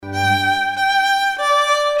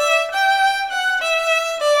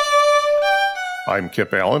I'm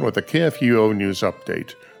Kip Allen with the KFUO News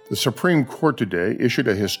Update. The Supreme Court today issued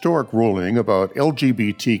a historic ruling about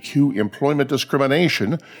LGBTQ employment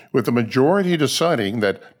discrimination, with the majority deciding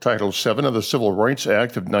that Title VII of the Civil Rights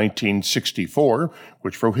Act of 1964,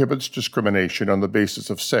 which prohibits discrimination on the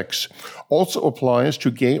basis of sex, also applies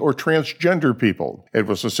to gay or transgender people. It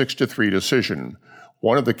was a 6-3 decision.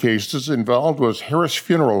 One of the cases involved was Harris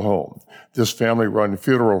Funeral Home. This family-run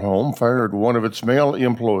funeral home fired one of its male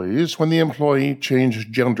employees when the employee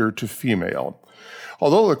changed gender to female.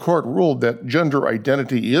 Although the court ruled that gender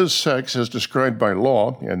identity is sex as described by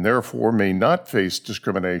law and therefore may not face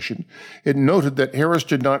discrimination, it noted that Harris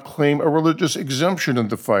did not claim a religious exemption in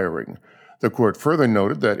the firing. The court further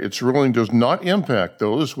noted that its ruling does not impact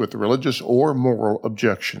those with religious or moral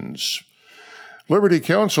objections. Liberty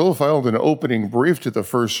Counsel filed an opening brief to the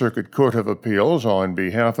First Circuit Court of Appeals on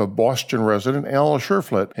behalf of Boston resident Al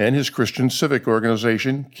Scherflet and his Christian civic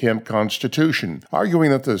organization, Camp Constitution,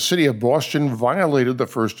 arguing that the city of Boston violated the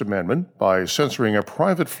First Amendment by censoring a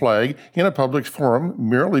private flag in a public forum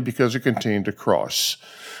merely because it contained a cross.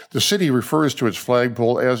 The city refers to its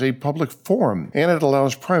flagpole as a public forum, and it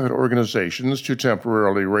allows private organizations to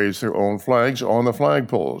temporarily raise their own flags on the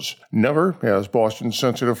flagpoles. Never has Boston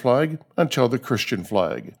censored a flag until the Christian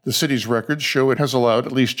flag. The city's records show it has allowed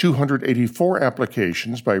at least 284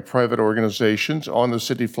 applications by private organizations on the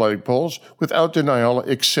city flagpoles without denial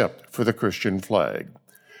except for the Christian flag.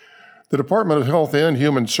 The Department of Health and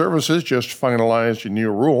Human Services just finalized a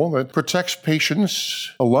new rule that protects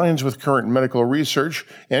patients, aligns with current medical research,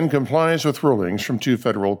 and complies with rulings from 2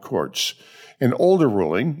 federal courts. An older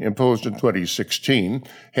ruling, imposed in 2016,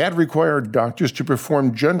 had required doctors to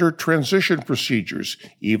perform gender transition procedures,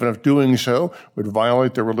 even if doing so would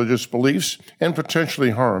violate their religious beliefs and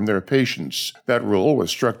potentially harm their patients. That rule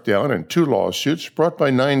was struck down in 2 lawsuits brought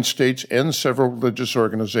by 9 states and several religious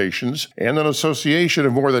organizations and an association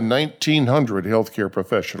of more than 1,900 healthcare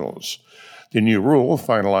professionals. The new rule,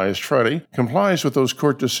 finalized Friday, complies with those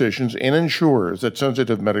court decisions and ensures that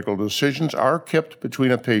sensitive medical decisions are kept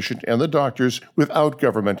between a patient and the doctors without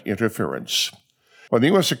government interference. When the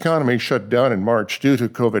U.S. economy shut down in March due to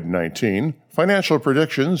COVID-19, financial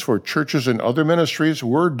predictions for churches and other ministries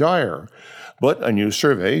were dire. But a new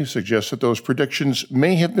survey suggests that those predictions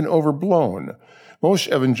may have been overblown. Most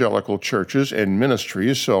evangelical churches and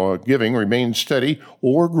ministries saw giving remain steady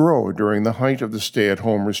or grow during the height of the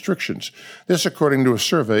stay-at-home restrictions. This according to a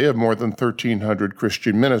survey of more than 1,300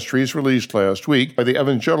 Christian ministries released last week by the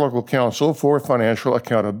Evangelical Council for Financial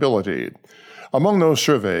Accountability. Among those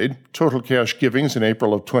surveyed, total cash givings in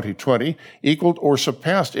April of 2020 equaled or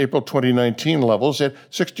surpassed April 2019 levels at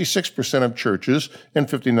 66% of churches and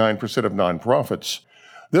 59% of nonprofits.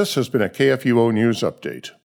 This has been a KFUO News Update.